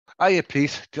Hiya,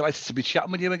 Pete. Delighted to be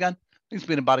chatting with you again. I think it's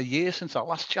been about a year since our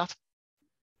last chat.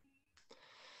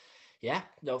 Yeah,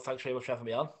 no, thanks very much for having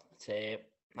me on. It's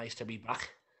nice to be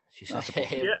back. That's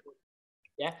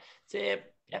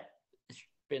It's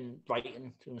been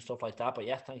writing and stuff like that. But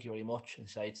yeah, thank you very much. And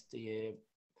so it's the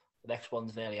next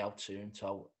one's nearly out soon,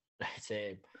 so it's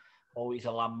always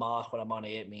a landmark when I'm on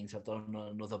here. It means I've done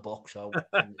another book. So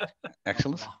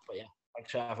excellent. But yeah,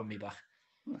 thanks for having me back.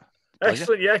 Pleasure.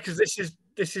 Excellent, yeah, because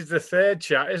this is the third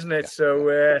chat, isn't it? Yeah.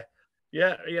 So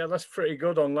yeah, that's pretty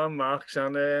good on landmarks,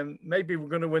 and maybe we're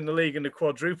going to win the league in the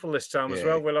quadruple this time as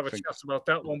well. We'll have a chat about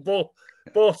that one, but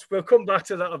we'll come back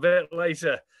to that a bit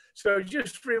later. So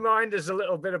just remind us a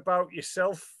little bit about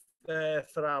yourself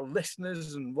for our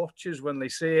listeners and watchers when they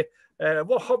see it.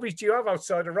 What hobbies do you have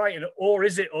outside of writing, or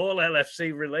is it all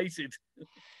LFC related?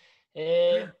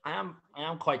 I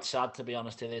am quite sad, to be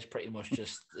honest. It is pretty much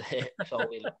just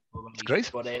solely. It's great,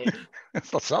 but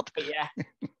it's not sad. But yeah,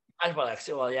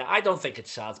 I don't think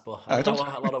it's sad, but I know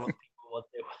a lot of people would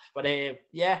do. But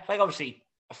yeah, like obviously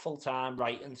a full-time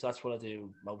writing, so that's what I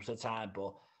do most of the time.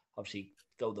 But obviously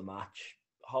go to the match.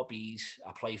 Hobbies,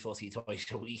 I play footy twice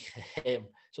a week.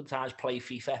 Sometimes play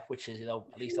FIFA, which is,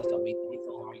 at least that's not me.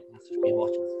 That's just me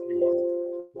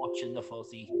watching the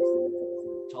footy,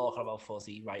 talking about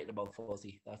footy, writing about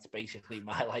footy. That's basically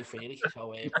my life, really.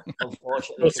 So,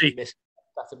 unfortunately,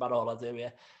 that's about all I do. Yeah.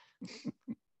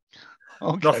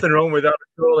 Okay. Nothing wrong with that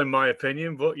at all, in my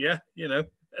opinion. But yeah, yeah,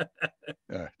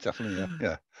 definitely.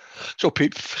 Yeah. So,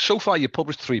 Pete, so far you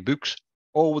published 3 books,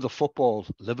 all with a football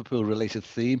Liverpool-related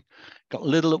theme. Got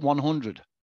Little at 100,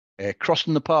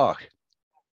 Crossing the Park,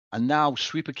 and now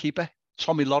Sweeper Keeper,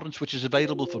 Tommy Lawrence, which is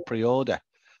available for pre-order.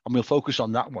 And we'll focus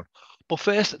on that one. But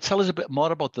first, tell us a bit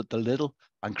more about the Little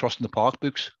and Crossing the Park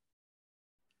books.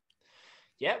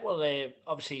 Yeah, well,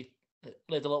 obviously,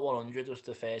 Little at 100 was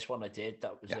the first one I did.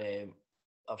 That was,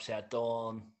 obviously, I'd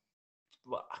done,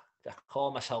 I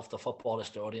call myself the football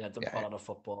historian. I'd done a lot of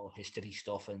football history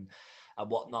stuff and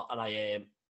whatnot. And I,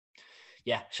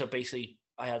 so basically,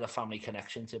 I had a family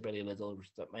connection to Billy Little.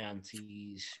 That my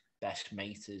auntie's best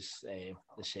mate is the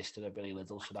sister of Billy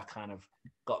Little, so that kind of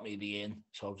got me the in,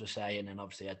 so to say. And then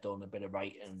obviously I'd done a bit of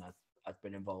writing. I'd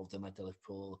been involved in like the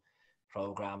Liverpool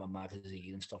program and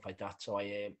magazine and stuff like that. So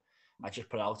I just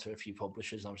put out to a few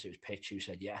publishers. And obviously it was Pitch who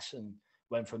said yes, and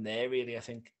went from there. Really, I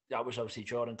think that was obviously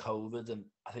during COVID, and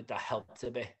I think that helped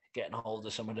a bit getting a hold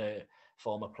of some of the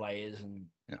former players and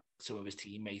some of his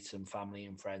teammates and family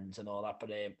and friends and all that. But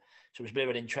so it was a bit of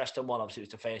an interesting one. Obviously,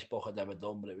 it was the first book I'd ever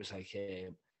done, but it was like a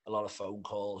lot of phone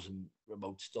calls and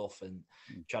remote stuff and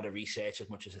trying to research as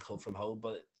much as I could from home.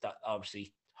 But that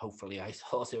obviously, hopefully, I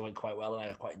thought it went quite well, and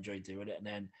I quite enjoyed doing it. And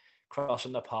then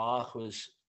Crossing the Park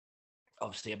was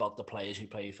obviously about the players who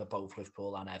played for both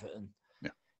Liverpool and Everton.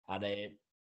 Yeah. And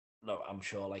no, I'm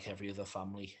sure like every other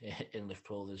family in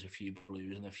Liverpool, there's a few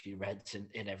blues and a few reds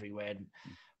in everywhere. And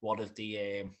one of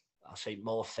the, I'll say,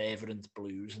 more fervent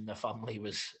blues in the family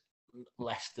was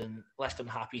less than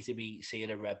happy to be seeing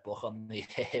a red book on the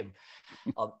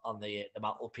on the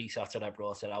mantelpiece after I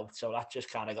brought it out. So that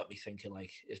just kind of got me thinking,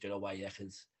 like, is there a way I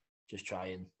could just try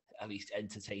and at least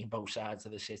entertain both sides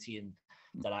of the city? And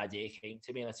that idea came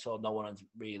to me, and I saw no one had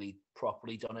really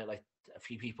properly done it. Like, a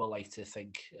few people like to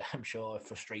think, I'm sure it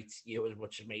frustrates you as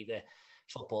much as me, that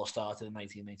football started in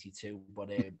 1992, but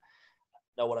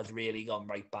no one has really gone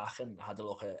right back and had a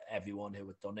look at everyone who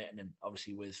had done it. And then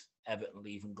obviously with Everton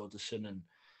leaving Goodison, and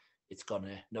it's going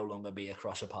to no longer be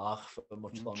across a park for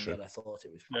much longer. I thought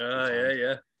it was.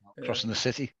 Yeah. Crossing the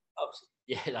city.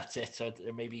 Yeah, that's it. So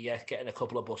maybe getting a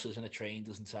couple of buses and a train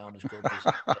doesn't sound as good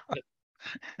as.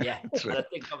 Yeah, and I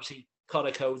think obviously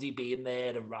Connor Cody being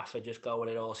there and Rafa just going,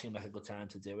 it all seemed like a good time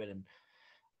to do it. And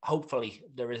hopefully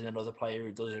there isn't another player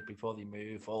who does it before they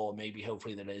move, or maybe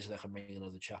hopefully there is, that can bring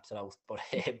another chapter out. But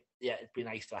yeah, it'd be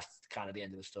nice. That's kind of the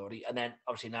end of the story. And then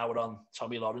obviously now we're on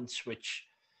Tommy Lawrence, which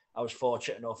I was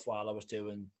fortunate enough while I was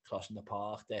doing Crossing the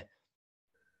Park there.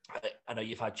 I know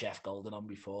you've had Jeff Golden on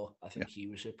before. I think he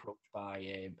was approached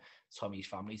by Tommy's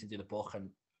family to do the book, and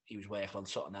he was working on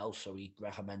something else, so he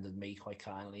recommended me quite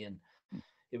kindly. And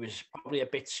it was probably a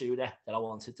bit sooner that I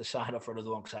wanted to sign up for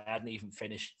another one, because I hadn't even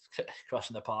finished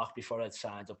Crossing the Park before I'd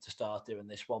signed up to start doing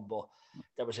this one. But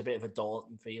there was a bit of a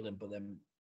daunting feeling, but then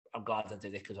I'm glad I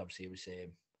did it, because obviously it was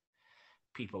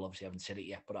people obviously haven't seen it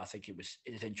yet, but I think it's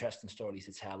an interesting story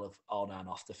to tell of on and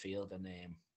off the field. And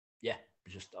it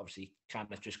just obviously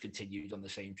kind of just continued on the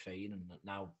same train, and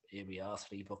now here we are,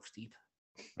 3 books deep.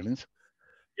 Brilliant.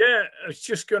 Yeah, I was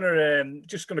just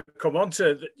gonna come on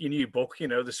to your new book,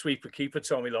 the Sweeper Keeper,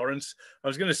 Tommy Lawrence. I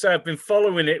was going to say I've been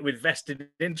following it with vested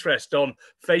interest on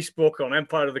Facebook, on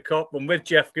Empire of the Kop, and with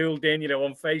Jeff Goulding,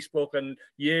 on Facebook, and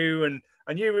you, and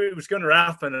I knew it was going to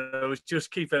happen, and I was just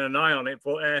keeping an eye on it.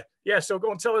 But so go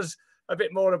and tell us a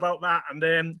bit more about that.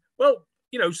 And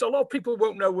so a lot of people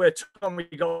won't know where Tommy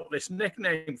got this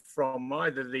nickname from,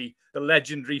 either the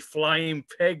legendary Flying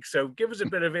Pig. So give us a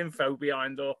bit of info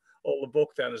behind all the book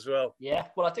then as well. Yeah,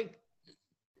 well, I think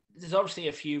there's obviously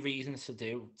a few reasons to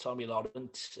do Tommy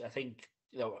Lawrence. I think,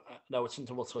 I know it's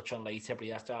something we'll touch on later, but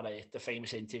after the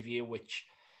famous interview, which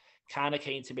kind of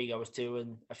came to me, I was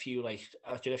doing a few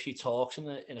talks in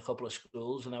a couple of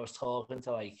schools, and I was talking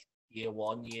to year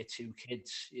 1, year 2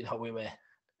 kids. We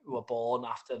were born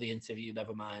after the interview,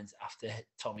 never mind after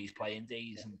Tommy's playing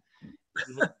days, and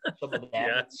even some of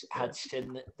them had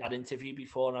seen that interview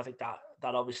before, and I think that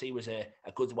obviously was a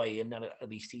good way in, and at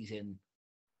least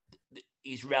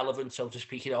he's relevant, so to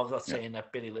speak. I'm not saying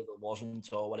that Billy Little wasn't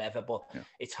or whatever, but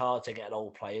it's hard to get an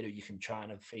old player who you can try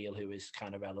and feel who is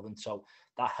kind of relevant, so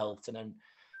that helped. And then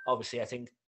obviously I think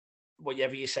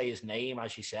whatever you say his name,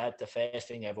 as you said, the first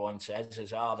thing everyone says is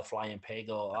the Flying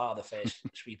Pig, or the first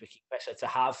Sweeper Keeper. So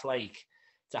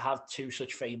to have two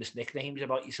such famous nicknames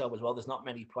about yourself as well, there's not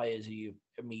many players who you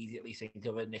immediately think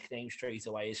of a nickname straight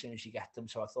away as soon as you get them.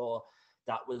 So I thought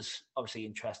that was obviously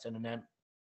interesting. And then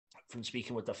from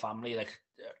speaking with the family, a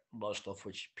lot of stuff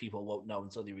which people won't know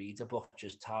until they read the book,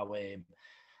 just how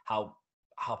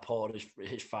poor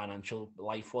his financial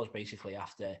life was basically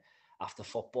after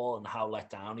football, and how let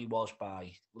down he was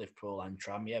by Liverpool and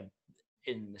Tranmere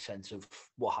in the sense of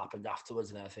what happened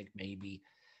afterwards. And I think maybe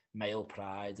male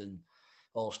pride and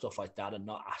all stuff like that, and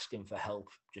not asking for help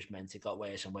just meant it got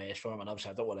worse and worse for him. And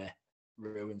obviously I don't want to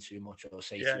ruin too much or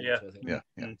say too much. I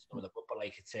think some of the book, but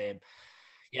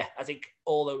I think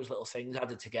all those little things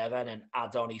added together, and then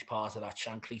add on he's part of that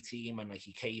Shankly team, and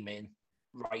he came in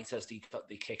right as they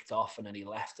kicked off, and then he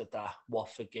left at that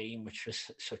Watford game, which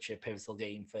was such a pivotal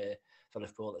game for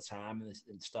Liverpool at the time, and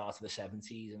the start of the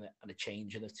 70s, and a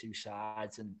change in the two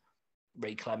sides, and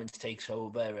Ray Clements takes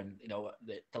over, and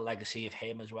the legacy of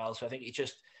him as well. So I think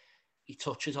he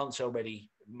touches on so many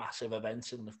massive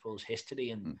events in Liverpool's history,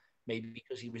 and maybe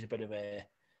because he was a bit of a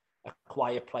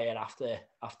quiet player after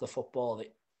football,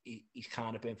 that he's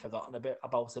kind of been forgotten a bit.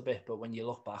 But when you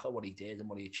look back at what he did and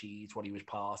what he achieved, what he was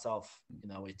part of,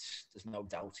 there's no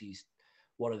doubt he's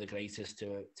one of the greatest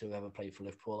to ever play for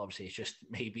Liverpool. Obviously, it's just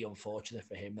maybe unfortunate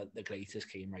for him that the greatest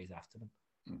came right after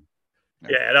him.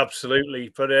 Yeah,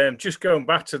 absolutely. But just going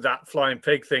back to that Flying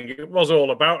Pig thing, it was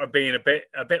all about being a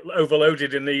bit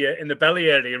overloaded in the belly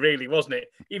area, really, wasn't it?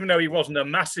 Even though he wasn't a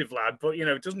massive lad, but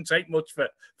it doesn't take much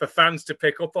for fans to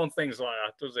pick up on things like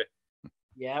that, does it?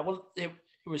 Yeah, well, it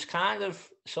was kind of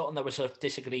something. There was a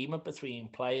disagreement between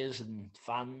players and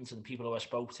fans and people who I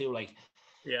spoke to. A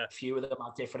few of them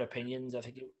had different opinions. I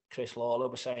think Chris Lawler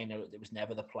was saying it was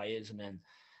never the players, and then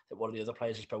one of the other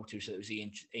players I spoke to said it was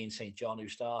Ian St. John who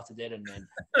started it, and then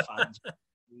the fans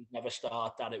never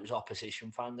started that. It was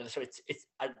opposition fans. And so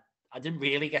I didn't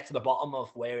really get to the bottom of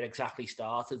where it exactly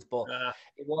started, but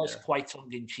it was quite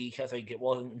tongue-in-cheek. I think it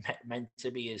wasn't meant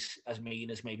to be as mean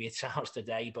as maybe it sounds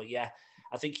today. But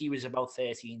I think he was about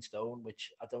 13 stone,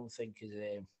 which I don't think is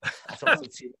I don't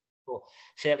think people,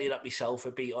 certainly not myself,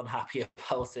 would be unhappy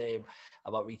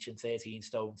about reaching 13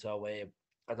 stone. So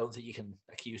I don't think you can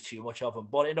accuse too much of him.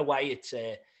 But in a way,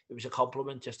 it was a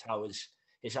compliment just how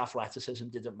his athleticism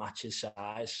didn't match his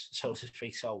size, so to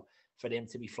speak. So for him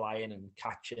to be flying and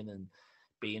catching and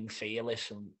being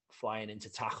fearless and flying into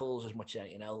tackles as much as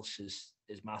anything else is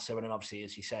massive. And then obviously,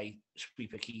 as you say,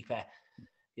 Sweeper Keeper,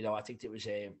 I think it was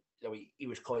he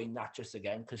was coined that just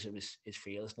again because it was his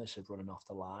fearlessness of running off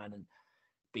the line and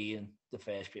being the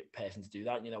first person to do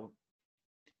that.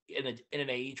 In an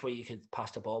age where you could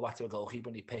pass the ball back to a goalkeeper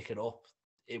and he'd pick it up,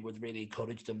 it would really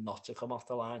encourage them not to come off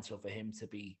the line. So for him to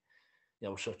be,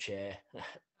 such a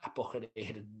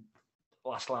buccaneer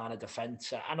last line of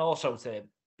defence, and also to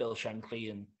Bill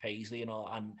Shankly and Paisley and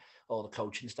all the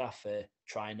coaching staff for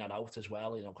trying that out as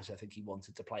well, because I think he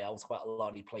wanted to play out quite a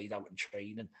lot. He played out in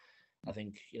training. I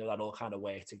think, that all kind of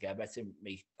worked together to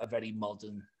make a very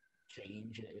modern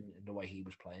change in the way he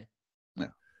was playing. Yeah.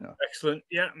 Excellent.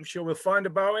 Yeah, I'm sure we'll find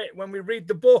about it when we read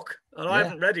the book. And I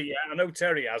haven't read it yet. I know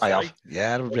Terry has. I have.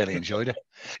 Yeah, I really enjoyed it.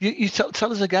 You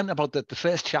tell us again about the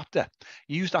first chapter.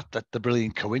 You used the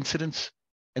brilliant coincidence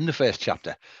in the first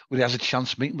chapter where he has a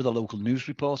chance meeting with a local news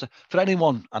reporter. For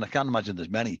anyone, and I can't imagine there's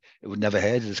many, who would never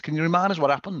heard of this, can you remind us what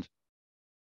happened?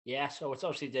 Yeah, so it's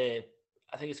obviously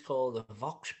I think it's called the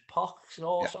Vox Pox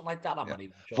or something like that. I'm not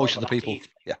even sure. Voice of the People.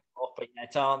 Yeah. but yeah,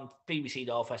 it's on BBC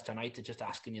Northwest tonight. They're just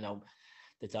asking,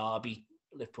 the derby,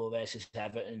 Liverpool versus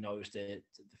Everton. It was the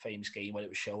famous game where it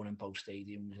was shown in both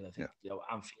stadiums, and I think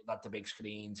Anfield had the big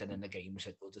screens, and then the game was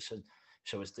at Goodison.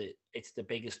 So it's the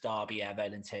biggest derby ever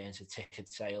in terms of ticket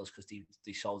sales, because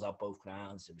they sold out both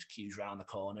grounds. There was queues around the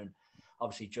corner, and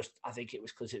obviously I think it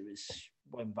was because it was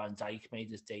when Van Dijk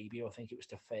made his debut. I think it was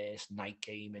the first night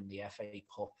game in the FA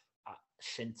Cup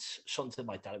since, something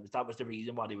like that. That was the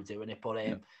reason why they were doing it. But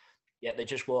they're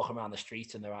just walking around the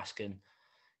street and they're asking,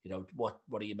 what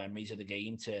are your memories of the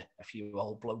game, to a few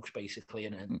old blokes basically,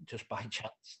 and then just by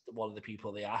chance, one of the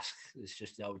people they ask is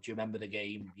just, do you remember the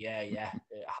game? Yeah.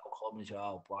 How come? He's,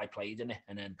 well, I played in it,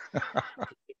 and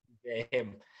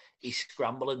then he's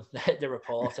scrambling the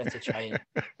reporter to try and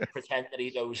pretend that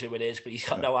he knows who it is, but he's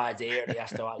got no idea, and he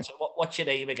has to ask, so what's your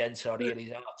name again? Sorry, and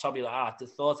he's Tommy. I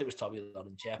thought it was Tommy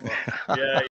Lawrence.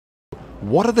 Yeah.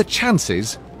 What are the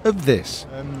chances of this?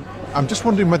 I'm just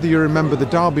wondering whether you remember the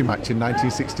derby match in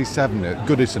 1967 at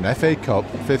Goodison, FA Cup,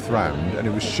 5th round, and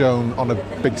it was shown on a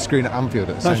big screen at Anfield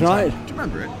at the same time. That's right. Do you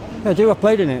remember it? Yeah, I do. I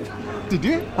played in it. Did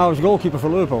you? I was goalkeeper for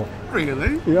Liverpool.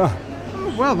 Really? Yeah.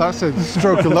 Oh, well, that's a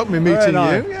stroke of luck, me meeting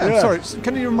nice. you. Yeah. Sorry,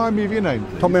 can you remind me of your name,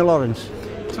 please? Tommy Lawrence.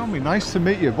 Tommy, nice to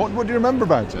meet you. What do you remember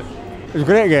about it? It was a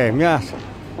great game, yes.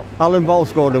 Alan Ball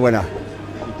scored the winner.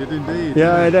 He did indeed.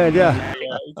 Yeah, he did, yeah.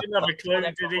 He didn't have a clue,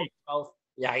 did he?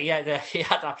 Yeah, he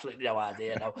had absolutely no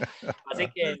idea. No,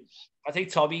 I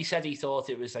think Tommy said he thought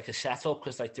it was like a setup,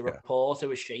 because like the reporter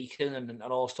was shaking and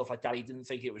all stuff like that. He didn't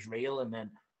think it was real, and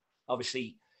then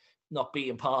obviously not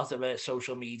being part of a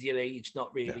social media age,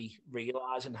 not really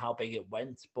realizing how big it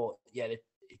went. But yeah,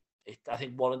 I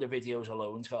think one of the videos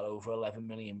alone's got over 11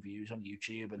 million views on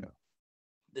YouTube, and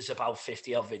there's about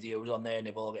 50 odd videos on there, and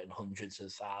they've all getting hundreds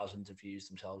of thousands of views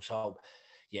themselves. So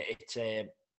yeah,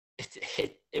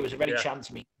 it was a very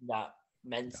chance meeting that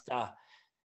meant that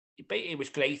it was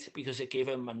great, because it gave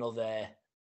him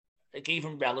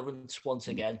relevance once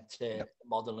again to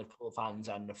modern Liverpool fans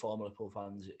and the former Liverpool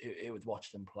fans who would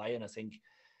watch them play. And I think,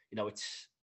 it's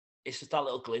just that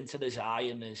little glint in his eye,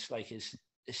 and his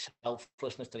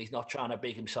selflessness, that he's not trying to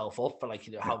big himself up for, like,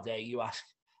 how dare you ask.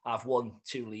 I've won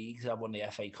 2 leagues, I've won the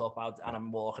FA Cup, and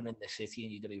I'm walking in the city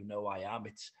and you don't even know who I am.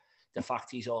 It's the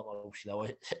fact he's almost,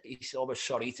 he's almost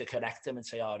sorry to connect him and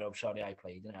say, oh, no, I'm sorry I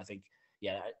played. And I think,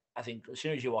 I think as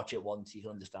soon as you watch it once, you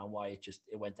can understand why it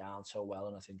went down so well.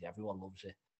 And I think everyone loves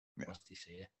it once they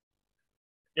see it.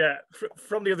 Yeah,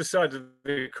 from the other side of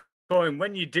the coin,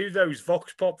 when you do those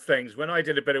Vox Pop things, when I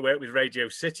did a bit of work with Radio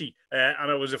City and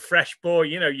I was a fresh boy,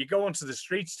 you go onto the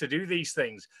streets to do these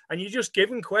things and you're just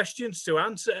given questions to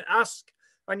ask.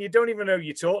 And you don't even know who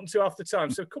you're talking to half the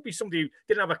time. So it could be somebody who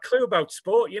didn't have a clue about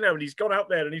sport, and he's gone out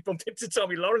there and he's bumped into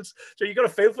Tommy Lawrence. So you've got to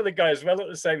feel for the guy as well at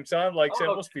the same time.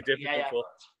 So it must be difficult.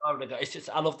 Yeah. It's just,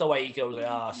 I love the way he goes,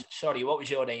 sorry, what was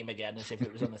your name again? As if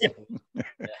it was on the tip of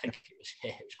it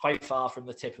was quite far from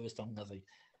the tip of his tongue, I think.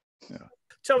 Yeah.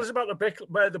 Tell us about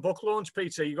the book launch,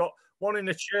 Peter. You got one in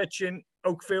the church in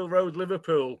Oakfield Road,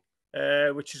 Liverpool,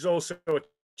 which is also a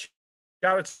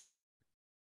charity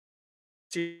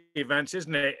events,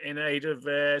 isn't it, in aid of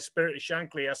Spirit of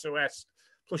Shankly, SOS.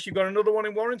 Plus you've got another one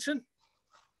in Warrington.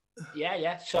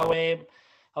 Yeah. So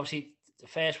obviously the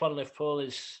first one in Liverpool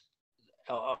is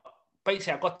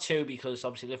basically I've got 2, because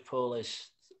obviously Liverpool is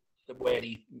where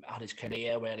he had his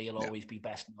career, where he'll always be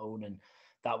best known, and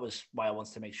that was why I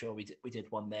wanted to make sure we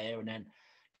did one there. And then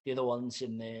the other one's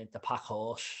in the Pack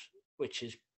Horse, which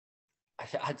is,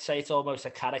 I'd say it's almost a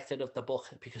character of the book,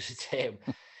 because it's him.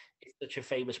 It's such a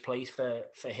famous place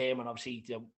for him, and obviously,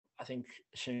 I think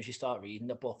as soon as you start reading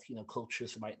the book,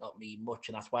 cultures might not mean much,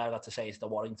 and that's why I got to say it's the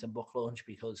Warrington book launch,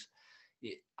 because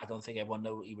I don't think everyone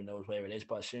even knows where it is.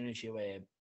 But as soon as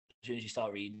you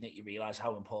start reading it, you realise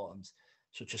how important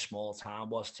such a small town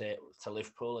was to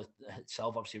Liverpool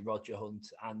itself. Obviously, Roger Hunt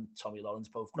and Tommy Lawrence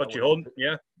both. Roger Hunt,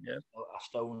 yeah, a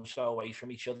stone's throw away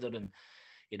from each other, and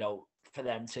for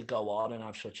them to go on and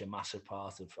have such a massive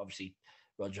part of, obviously,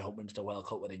 Roger Hunt wins the World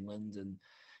Cup with England, and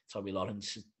Tommy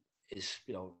Lawrence is,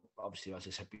 obviously, as I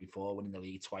said before, winning the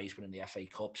league twice, winning the FA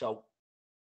Cup. So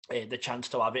the chance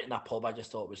to have it in that pub, I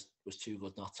just thought was too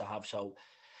good not to have. So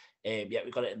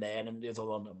we got it in there. And the other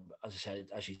one,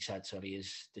 as you said, sorry,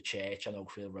 is the church on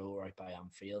Oakfield Road, right by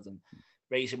Anfield, and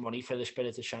raising money for the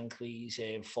Spirit of Shankly's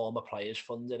former players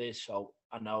fund it is. So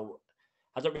I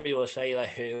don't really want to say like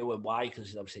who and why,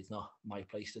 because obviously it's not my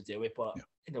place to do it. But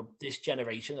this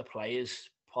generation of players,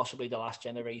 possibly the last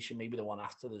generation, maybe the one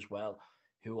after as well,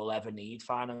 who will ever need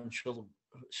financial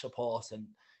support, and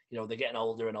they're getting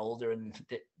older and older, and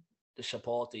the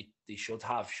support they should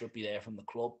be there from the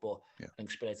club. But I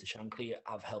think Spirits of Shankly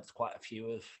have helped quite a few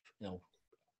of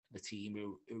the team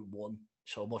who won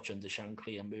so much under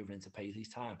Shankly and moving into Paisley's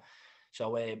time.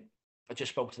 So I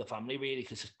just spoke to the family really,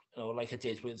 because like I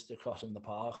did with the Crossing the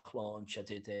Park launch, I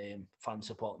did fan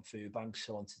support and food banks.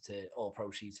 So I wanted all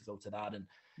proceeds to go to that, and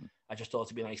I just thought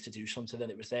it'd be nice to do something.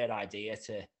 And it was their idea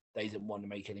they didn't want to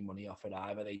make any money off it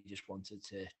either. They just wanted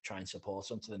to try and support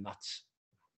something, and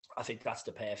I think that's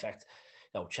the perfect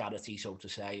charity, so to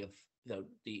say, of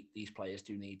these players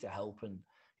do need the help, and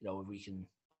if we can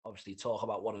obviously talk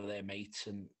about one of their mates,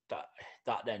 and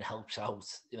that then helps out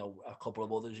a couple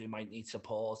of others who might need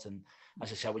support. And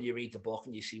as I said, when you read the book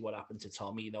and you see what happened to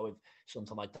Tommy, if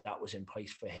something like that was in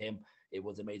place for him, it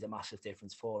would have made a massive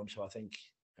difference for him. So I think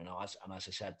as I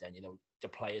said then, the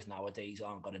players nowadays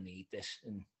aren't going to need this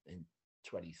in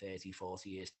 20, 30, 40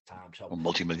 years time. So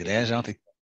multi-millionaires, aren't they?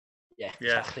 Yeah,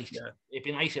 exactly. Yeah. It'd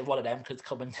be nice if one of them could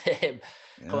come and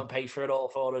come and pay for it all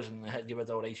for us and give a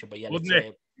donation. But wouldn't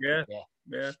it? Yeah.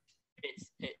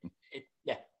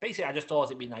 Basically, I just thought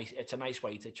it'd be nice. It's a nice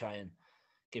way to try and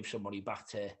give some money back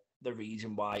to the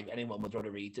reason why anyone would want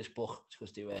to read this book,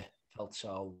 because they felt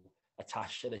so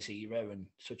attached to this era and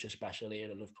such a special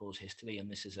era of Liverpool's history. And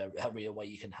this is a real way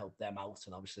you can help them out,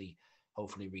 and obviously,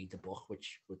 hopefully, read the book,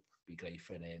 which would be great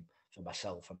for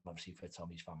myself and obviously for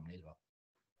Tommy's family as well.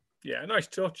 Yeah, nice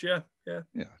touch. Yeah,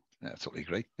 totally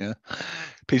agree. Yeah,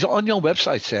 Peter, on your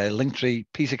website, Linktree,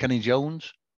 Peter Kenny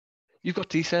Jones, you've got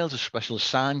details of special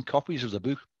signed copies of the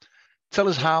book. Tell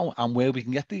us how and where we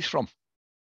can get these from.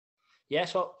 Yeah,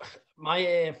 so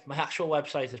my actual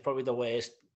website is probably the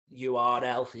worst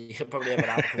URL you could probably ever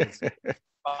have. It's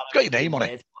got your name on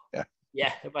it.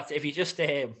 Yeah, but if you just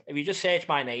search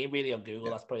my name really on Google,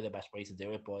 that's probably the best way to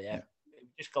do it. But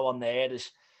just go on there.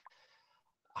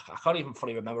 I can't even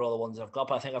fully remember all the ones I've got,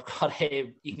 but I think I've got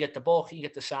you can get the book, you can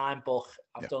get the signed book.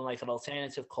 I've done like an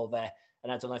alternative cover,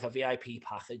 and I've done like a VIP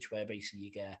package where basically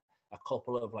you get a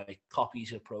couple of like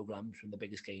copies of programs from the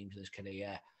biggest games of his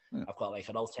career. I've got like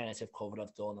an alternative cover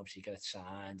I've done, obviously you get it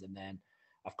signed, and then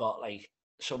I've got like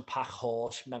some pack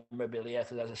horse memorabilia,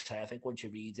 because as I say, I think once you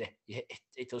read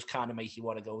it does kind of make you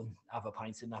want to go and have a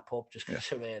pint in that pub just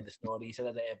because of the stories that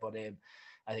are there. But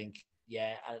I think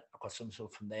I've got some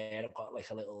stuff from there. I've got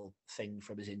like a little thing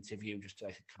from his interview, just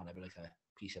like kind of like a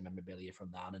piece of memorabilia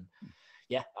from that. And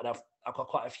and I've got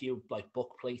quite a few like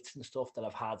book plates and stuff that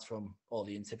I've had from all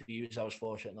the interviews I was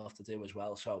fortunate enough to do as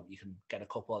well. So you can get a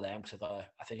couple of them, because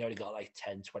I think I only got like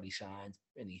 10, 20 signed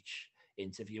in each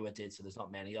interview I did. So there's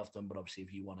not many of them, but obviously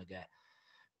if you want to get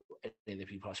any of the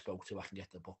people I spoke to, I can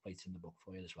get the book plates in the book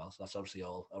for you as well. So that's obviously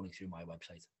all only through my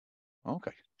website.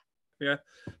 Okay. Yeah.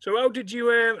 So how did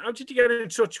you get in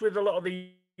touch with a lot of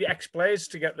the ex-players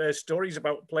to get their stories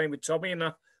about playing with Tommy?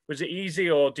 And was it easy,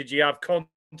 or did you have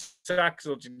contacts,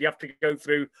 or did you have to go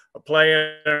through a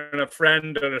player and a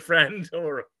friend, or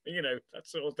that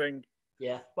sort of thing?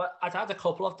 Yeah, but I'd had a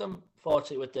couple of them,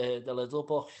 fortunately, with the little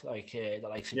book, like the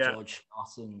likes of George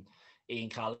Scott and Ian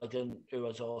Callaghan, who I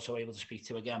was also able to speak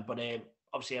to again. But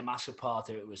obviously, a massive part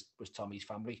of it was Tommy's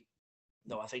family.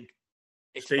 No, I think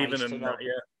it's Stephen nice and to know.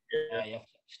 Yeah.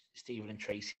 Stephen and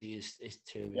Tracy is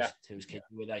two of his kids.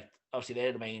 Obviously,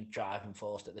 they're the main driving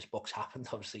force that this book's happened.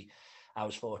 Obviously, I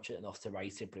was fortunate enough to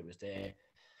write it, but it was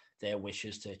their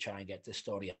wishes to try and get this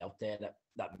story out there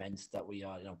that meant that we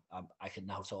are, I can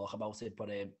now talk about it. But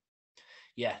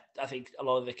I think a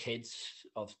lot of the kids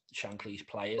of Shankly's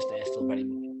players, they're still very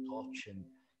much in touch, and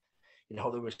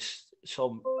there was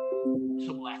some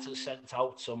letters sent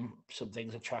out, some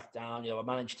things I tracked down. I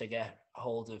managed to get a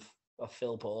hold of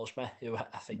Phil Borsma, who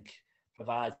I think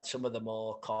provides some of the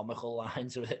more comical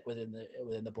lines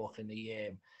within the book. And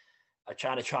I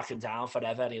tried to track him down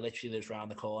forever, and he literally lives around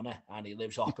the corner, and he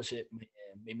lives opposite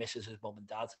me missus, his mum and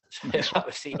dad. So I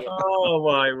was seeing him. Oh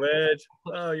my word!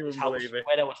 Oh, you wouldn't believe it.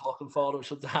 When I was looking for him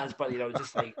sometimes, but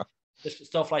just like just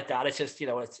stuff like that. It's just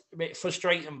it's a bit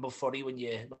frustrating but funny when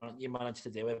you manage to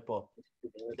do it. But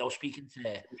speaking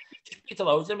to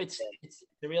loads of them, it's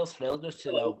a real thrill just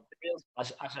to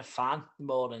as a fan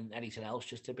more than anything else,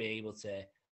 just to be able to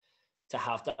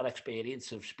have that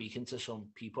experience of speaking to some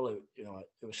people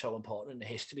who are so important in the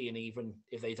history, and even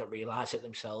if they don't realise it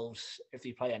themselves, if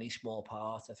they play any small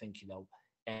part, I think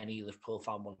any Liverpool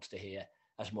fan wants to hear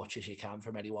as much as you can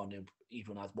from anyone who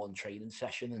even had one training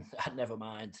session and never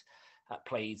mind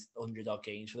played 100-odd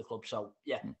games for the club. So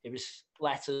it was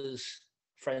letters,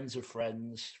 friends of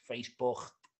friends, Facebook,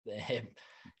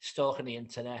 stalking the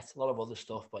internet, a lot of other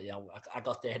stuff. But I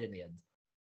got there in the end.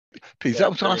 Peter, I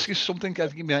was going to ask you something. I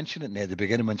think you mentioned it near the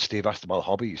beginning when Steve asked about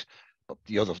hobbies.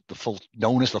 you're the full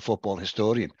known as the football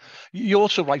historian. You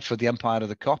also write for the Empire of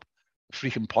the Kop,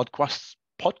 freaking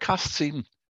podcast scene.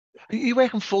 Are you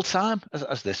working full time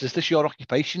as this? Is this your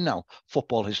occupation now,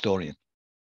 football historian?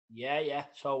 Yeah.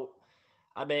 So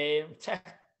I'm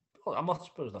I'm not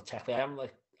supposed not technically.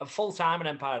 I'm full time in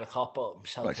Empire of the Kop, but I'm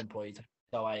self-employed.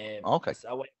 Right. So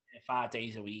I work 5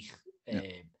 days a week,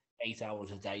 8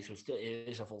 hours a day. So it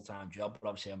is a full-time job, but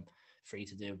obviously I'm free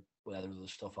to do whatever other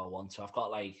stuff I want. So I've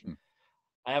got I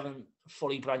haven't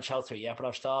fully branched out to it yet, but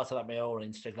I've started at my own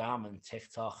Instagram and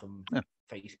TikTok and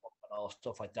Facebook and all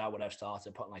stuff like that. When I've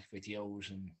started putting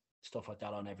videos and stuff like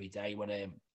that on every day, when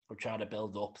I'm trying to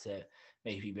build up to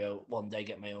maybe one day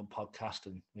get my own podcast,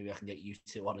 and maybe I can get you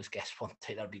two on as guests one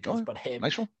day. That'd be good. But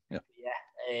nice one.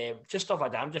 Just stuff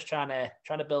like that. I'm just trying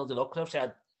to build it up, because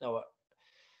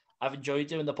I've enjoyed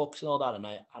doing the books and all that, and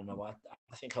I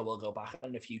think I will go back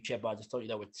in the future. But I just thought,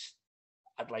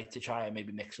 I'd like to try and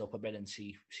maybe mix it up a bit and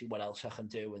see what else I can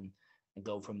do and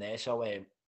go from there. So a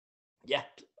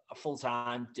full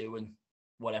time doing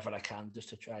whatever I can just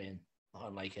to try and,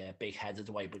 on a big headed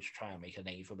way, but to try and make a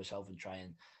name for myself and try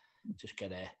and just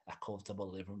get a comfortable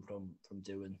living from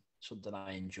doing something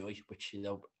I enjoy, which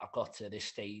I've got to this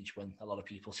stage when a lot of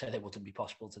people said it wouldn't be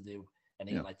possible to do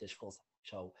anything like this full time.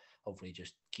 So hopefully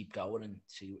just keep going and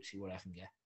see what I can get.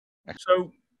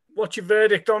 So what's your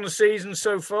verdict on the season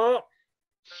so far,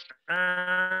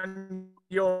 and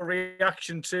your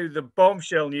reaction to the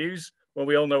bombshell news? Well,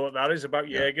 we all know what that is about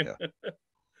Jürgen.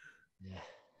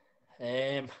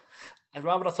 I'd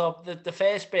rather not talk the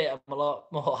first bit. I'm a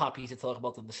lot more happy to talk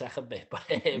about than the second bit. But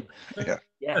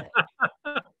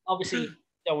obviously,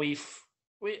 I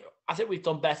think we've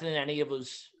done better than any of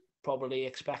us probably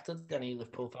expected. Any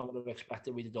Liverpool fan would have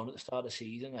expected we'd have done at the start of the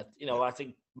season. I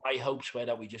think my hopes were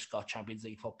that we just got Champions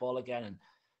League football again, and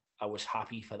I was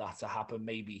happy for that to happen.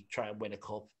 Maybe try and win a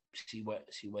cup, see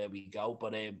where we go.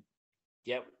 But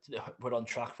we're on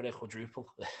track for the quadruple.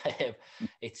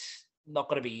 It's not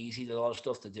going to be easy. There's a lot of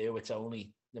stuff to do. It's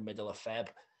only the middle of Feb,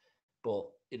 but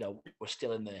we're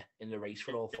still in the race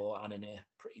for all four and in a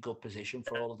pretty good position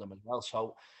for all of them as well.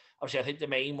 So obviously, I think the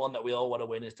main one that we all want to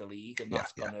win is the league, and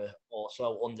that's going to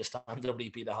also understandably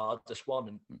be the hardest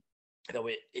one. And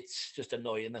it's just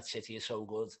annoying that City is so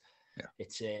good.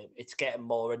 It's getting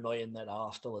more annoying that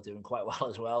Arsenal are doing quite well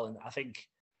as well. And I think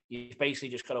you've basically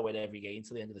just got to win every game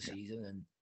to the end of the season, and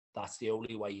that's the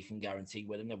only way you can guarantee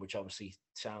winning it, which obviously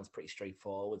sounds pretty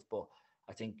straightforward. But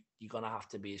I think you're going to have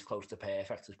to be as close to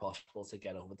perfect as possible to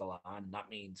get over the line. And that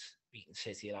means beating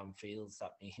City at Anfield.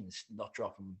 That means not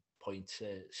dropping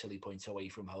silly points away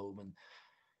from home.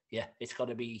 And it's got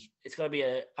to be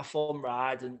a fun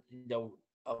ride. And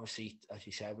obviously, as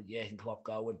you said, with Jürgen Klopp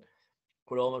going,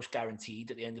 we're almost guaranteed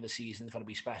at the end of the season it's going to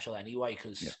be special anyway.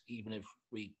 Because even if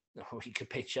we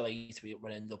capitulate, we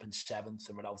end up in 7th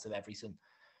and we're out of everything,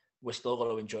 we're still going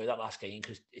to enjoy that last game,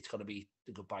 because it's going to be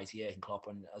the goodbye to Jürgen Klopp.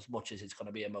 And as much as it's going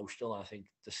to be emotional, I think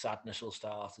the sadness will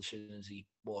start as soon as he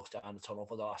walks down the tunnel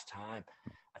for the last time.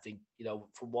 I think,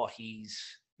 from what he's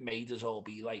made us all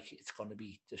be like, it's going to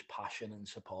be just passion and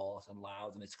support and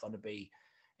loud, and it's going to be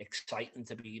exciting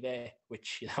to be there,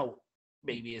 which,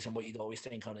 maybe isn't what you'd always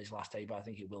think on his last day, but I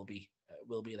think it will be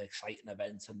an exciting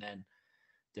event. And then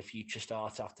the future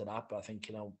starts after that. But I think,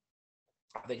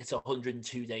 it's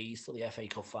 102 days till the FA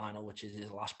Cup final, which is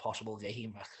his last possible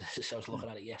game. So I was looking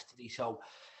at it yesterday. So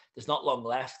there's not long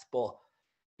left, but,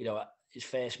 his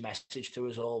first message to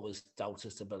us all was doubt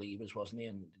us to believers, wasn't he?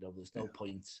 And, there's no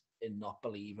point in not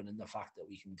believing in the fact that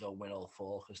we can go win all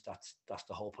four, because that's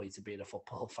the whole point of being a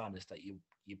football fan, is that you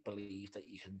believe that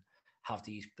you can have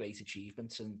these great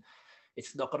achievements. And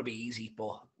it's not going to be easy,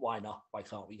 but why not? Why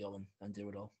can't we go and do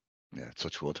it all? Yeah,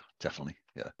 touch wood, definitely.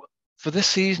 Yeah. For this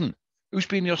season, who's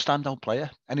been your standout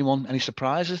player? Anyone? Any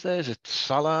surprises there? Is it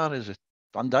Salah? Is it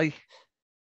Van Dijk?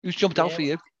 Who's jumped out for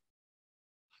you?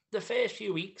 The first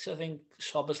few weeks, I think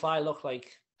Szoboszlai looked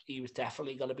like he was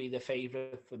definitely going to be the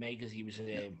favourite for me, because he was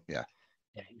he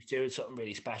was doing something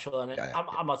really special. And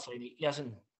I'm not saying he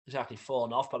hasn't exactly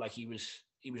fallen off, but he was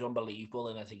unbelievable,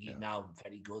 and I think he's now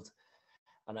very good.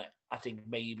 And I think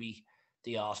maybe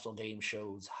the Arsenal game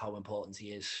showed how important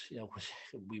he is, because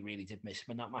we really did miss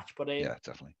him in that match. But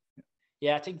definitely.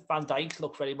 I think Van Dijk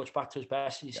looked very much back to his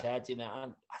best, as you said, and I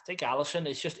think Alisson,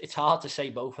 it's hard to say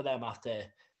both of them after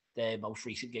their most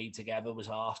recent game together was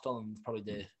Arsenal, and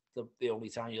probably the only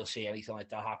time you'll see anything like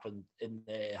that happen in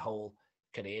their whole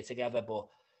career together. But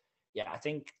I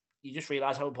think you just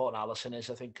realise how important Alisson is,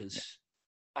 I think, because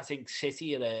I think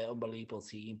City are an unbelievable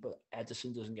team, but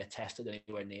Ederson doesn't get tested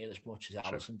anywhere near as much as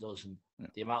Alisson does. And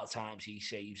the amount of times he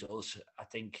saves us, I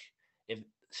think if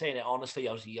saying it honestly,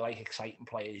 obviously you like exciting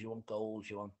players, you want goals,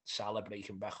 you want Salah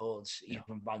breaking records,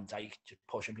 even Van Dijk just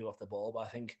pushing people off the ball. But I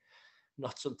think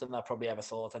not something I probably ever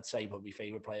thought I'd say, but my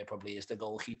favourite player probably is the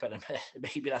goalkeeper. And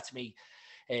maybe that's me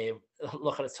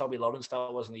looking at Tommy Lawrence.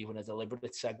 That wasn't even a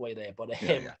deliberate segue there. But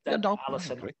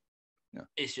Alisson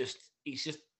is he's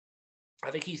just,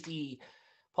 I think he's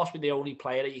possibly the only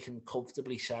player that you can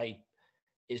comfortably say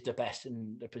is the best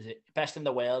in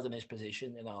the world in his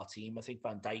position in our team. I think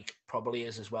Van Dijk probably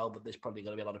is as well, but there's probably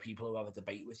going to be a lot of people who have a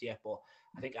debate with you. But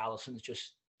I think Alisson's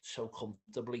just so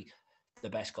comfortably the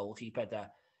best goalkeeper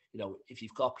that, you know, if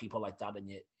you've got people like that, and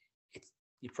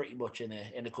you're pretty much in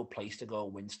a good place to go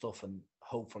and win stuff, and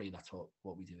hopefully that's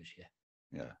what we do this year.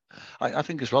 Yeah, I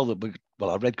think as well that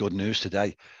I read good news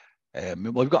today.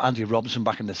 We've got Andy Robinson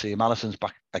back in the team. Alisson's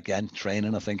back again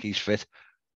training. I think he's fit.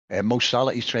 Mo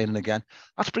Salah, he's training again.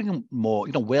 That's bringing more,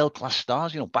 world-class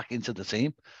stars, back into the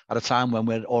team at a time when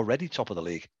we're already top of the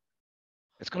league.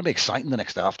 It's going to be exciting the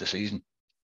next half of the season.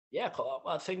 Yeah,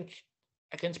 I think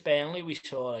against Burnley we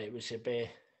saw it was a bit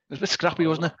scrappy,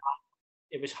 wasn't it?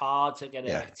 It was hard to get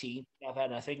a team together,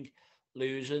 and I think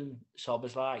losing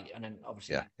Szoboszlai and then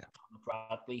obviously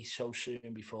Bradley so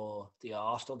soon before the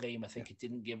Arsenal game, I think it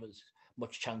didn't give us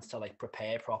much chance to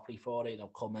prepare properly for it.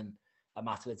 Coming a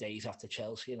matter of days after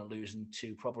Chelsea and losing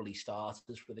two probably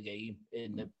starters for the game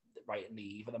in the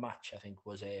eve of the match, I think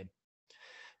was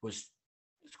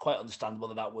it's quite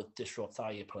understandable that would disrupt how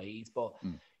you played. But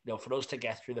for us to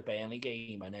get through the Burnley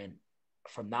game and then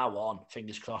from now on,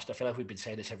 fingers crossed, I feel like we've been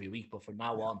saying this every week, but from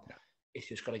now on, it's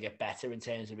just going to get better in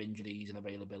terms of injuries and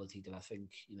availability. Then I think,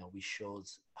 we should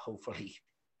hopefully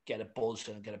get a buzz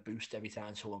and get a boost every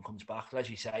time someone comes back. As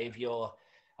you say, if you're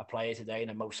a player today and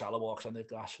then Mo Salah walks on the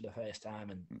grass for the first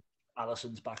time and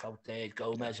Alisson's back out there,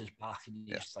 Gomez is back, and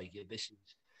you're just like, this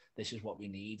is what we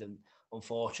need. And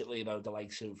unfortunately, the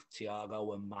likes of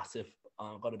Thiago and Matip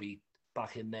aren't going to be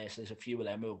back in there. So there's a few of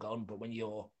them who are gone. But when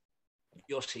you're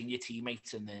seeing your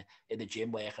teammates in the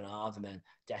gym working hard and then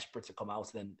desperate to come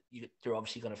out, and then you're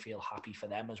obviously going to feel happy for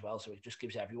them as well. So it just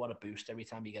gives everyone a boost every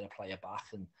time you get a player back.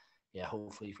 And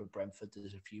hopefully for Brentford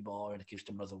there's a few more and it gives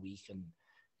them another week, and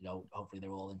hopefully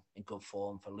they're all in good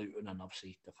form for Luton and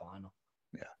obviously the final.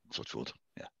 Yeah, such wood.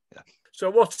 Yeah. So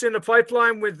what's in the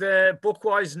pipeline with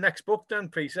book-wise next book then,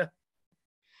 Peter?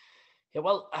 Yeah,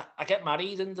 well, I get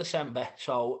married in December,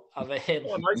 so I've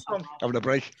nice one. Having a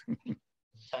break.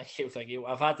 Thank you.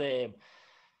 I've had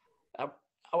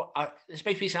this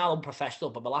makes me sound unprofessional,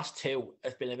 but the last two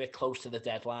have been a bit close to the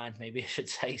deadline, maybe I should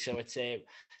say. So it's the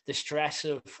stress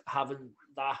of having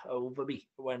that over me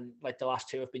when the last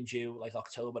two have been due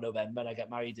October, November, and I get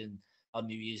married on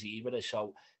New Year's Eve.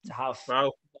 So to have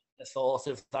the thought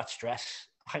of that stress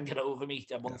hanging over me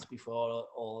a month before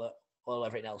all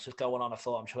everything else is going on, I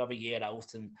thought I'm sure I have a year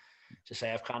out, and to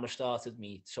say I've kind of started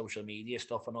me social media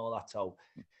stuff and all that. So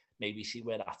maybe see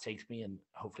where that takes me, and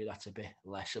hopefully that's a bit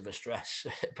less of a stress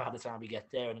by the time we get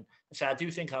there. And so I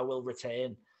do think I will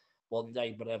return one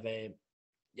day, but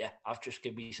I've just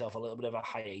given myself a little bit of a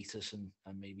hiatus and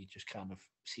maybe just kind of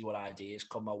see what ideas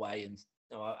come my way. And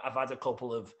I've had a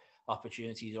couple of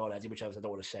opportunities already, which I don't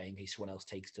want to say in case someone else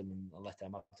takes them and I'll let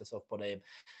them have the stuff. But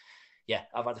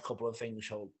I've had a couple of things,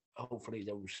 so hopefully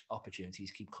those opportunities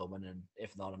keep coming, and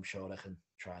if not, I'm sure I can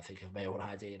try and think of my own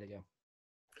idea to go.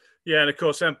 Yeah, and of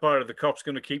course, Empire of the Cop's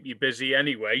going to keep you busy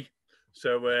anyway.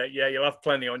 So, you'll have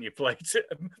plenty on your plate,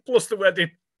 plus the wedding.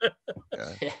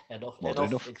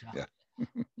 Enough. Exactly.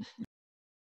 Yeah.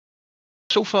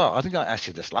 So far, I think I asked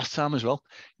you this last time as well.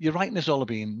 You're writing this all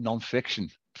being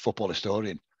non-fiction football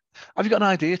historian. Have you got an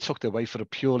idea tucked away for a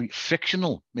purely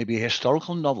fictional, maybe a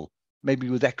historical novel, maybe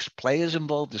with ex-players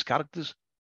involved as characters?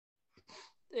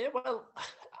 Yeah, well,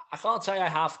 I can't say I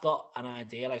have got an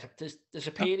idea. There's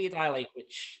a period I like,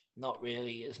 which not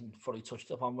really isn't fully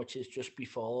touched upon, which is just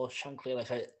before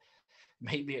Shankly.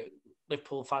 Maybe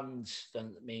Liverpool fans,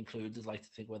 and me included, like to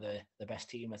think we're the best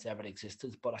team that's ever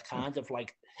existed. But I kind of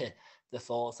like the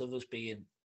thought of us being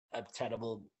a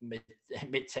terrible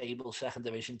mid-table second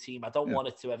division team. I don't want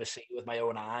it to ever see it with my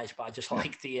own eyes, but I just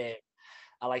like the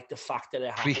fact that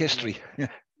it happened. Prehistory.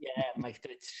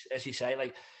 It's, as you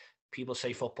say, people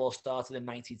say football started in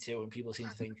 92 and people seem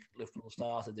to think Liverpool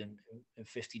started in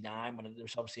 59, when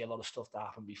there's obviously a lot of stuff that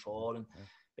happened before, and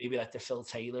maybe the Phil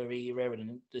Taylor era,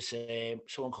 and there's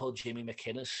someone called Jimmy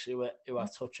McInnes who I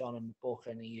touch on in the book,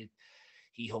 and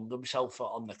he hung himself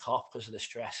on the KOP because of the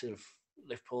stress of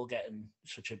Liverpool getting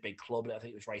such a big club. I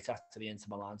think it was right after the Inter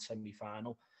Milan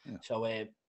semi-final. So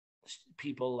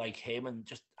people like him, and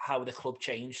just how the club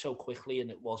changed so quickly,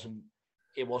 and it wasn't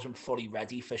it wasn't fully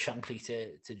ready for Shankly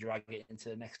to drag it into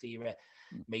the next era.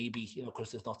 Maybe,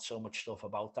 because there's not so much stuff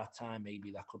about that time,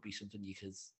 maybe that could be something you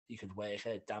could work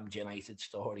a Damned United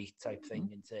story type thing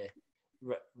into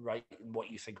writing what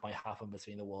you think might happen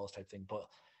between the walls type thing. But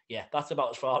yeah, that's about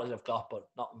as far as I've got, but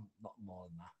not more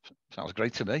than that. Sounds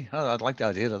great to me. I'd like the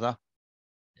idea of that.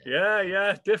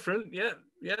 Yeah, different. Yeah.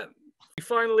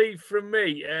 Finally, from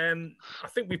me, I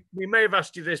think we may have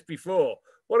asked you this before.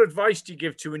 What advice do you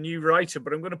give to a new writer?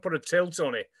 But I'm going to put a tilt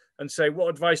on it and say, what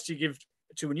advice do you give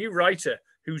to a new writer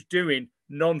who's doing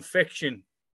non-fiction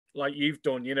like you've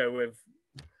done? You're doing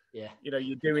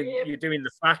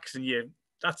the facts, and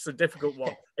that's the difficult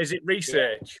one. Is it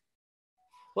research?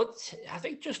 But I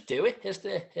think just do it is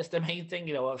the main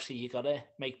thing. Obviously you got to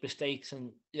make mistakes,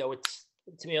 and it's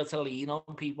to be able to lean on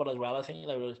people as well. I think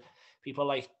there was people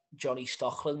like Johnny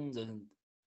Stockland and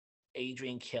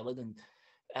Adrian Killen and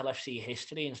LFC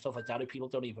history and stuff like that who people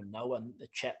don't even know, and the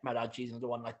Chet Maragis and the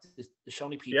one, like there's so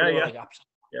many people who are like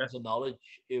absolute of knowledge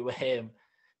who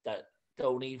that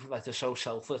don't even, like, they're so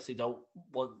selfless, they don't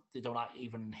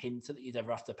even hint that you'd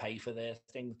ever have to pay for their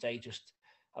things. They just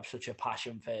have such a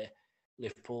passion for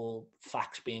Liverpool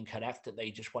facts being correct that they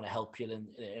just want to help you in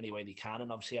any way they can.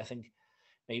 And obviously I think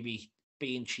maybe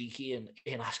being cheeky and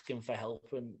asking for help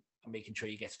and making sure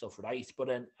you get stuff right. But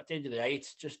then at the end of the day,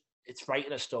 it's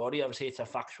writing a story. Obviously, it's a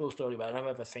factual story, but I don't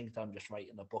ever think that I'm just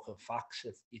writing a book of facts.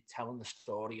 If you're telling the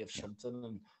story of something,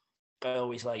 and I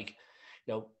always like,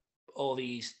 all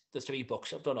the 3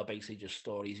 books I've done are basically just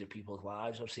stories of people's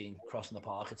lives. I've seen Crossing the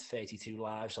Park, it's 32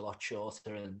 lives, a lot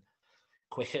shorter and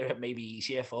quicker and maybe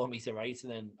easier for me to write.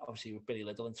 And then obviously with Billy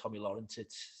Liddell and Tommy Lawrence,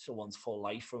 it's someone's full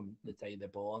life from the day they're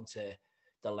born to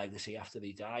the legacy after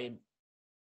they die. And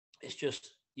it's just,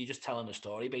 you're just telling a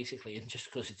story basically, and just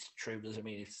because it's true doesn't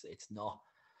mean it's not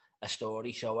a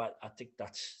story. So I think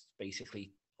that's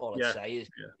basically all I'd say is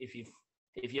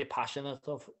if you're passionate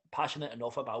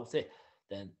enough about it,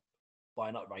 then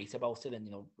why not write about it?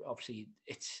 And obviously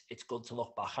it's good to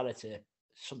look back at it, to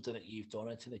something that you've done,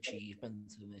 it's an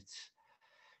achievement, and it's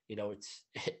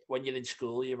when you're in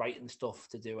school you're writing stuff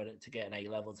to do it, to get an A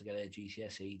level, to get a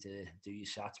GCSE, to do your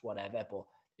SATs, whatever, but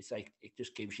it's like it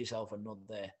just gives yourself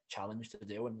another challenge to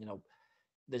do. And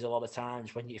there's a lot of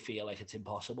times when you feel like it's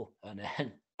impossible, and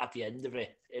then at the end of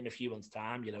it, in a few months'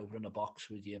 time, you're over in a box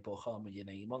with your book on, with your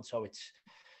name on. So it's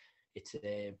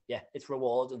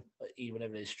rewarding, even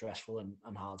if it is stressful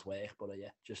and hard work. But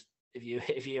just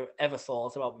if you ever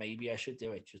thought about maybe I should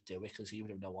do it, just do it, because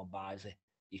even if no one buys it,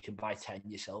 you can buy 10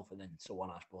 yourself, and then someone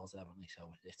else bought it, haven't they?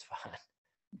 So it's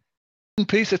fine.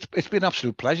 Peace, it's been an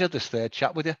absolute pleasure, this third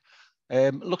chat with you.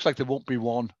 Looks like there won't be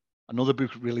another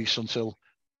book release until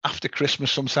after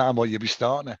Christmas sometime, or you'll be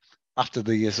starting it after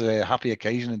the happy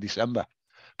occasion in December.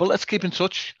 But let's keep in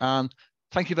touch, and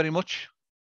thank you very much.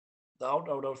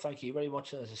 No, thank you very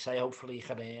much. As I say, hopefully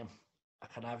I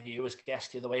can have you as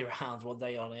guest the other way around one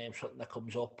day on something that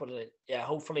comes up. But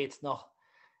hopefully it's not.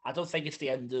 I don't think it's the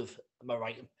end of my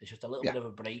writing. It's just a little bit of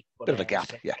a break. But, bit of a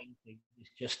gap,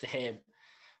 It's just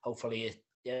hopefully,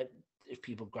 if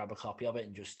people grab a copy of it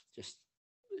and just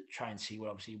try and see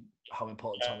how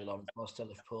important Tommy Lawrence was to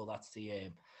Liverpool. That's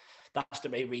the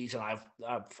main reason I've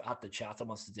had the chat and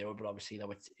wants to do it. But obviously,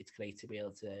 it's great to be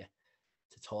able to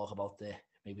talk about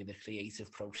maybe the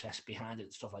creative process behind it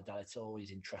and stuff like that. It's always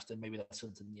interesting. Maybe that's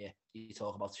something you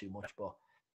talk about too much, but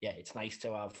it's nice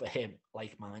to have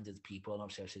like-minded people. And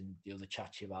obviously I've seen the other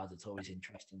chats you've had. It's always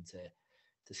interesting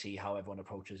to see how everyone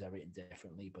approaches everything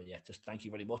differently. But just thank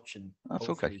you very much, and that's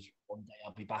hopefully okay. One day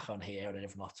I'll be back on here, and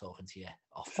if not talking to you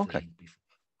off okay before.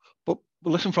 But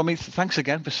listen, from me, thanks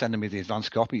again for sending me the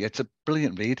advanced copy. It's a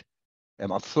brilliant read.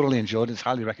 I've thoroughly enjoyed it. It's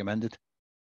highly recommended.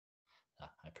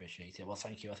 I appreciate it. Well,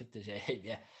 thank you. I think there's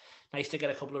nice to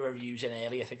get a couple of reviews in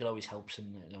early. I think it always helps,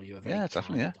 and you have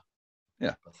definitely.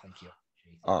 Yeah. But thank you.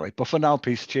 All right, but for now,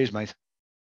 peace. Cheers, mate.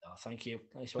 Thank you.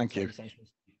 Nice thank you. Nice.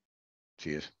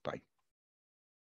 Cheers. Bye.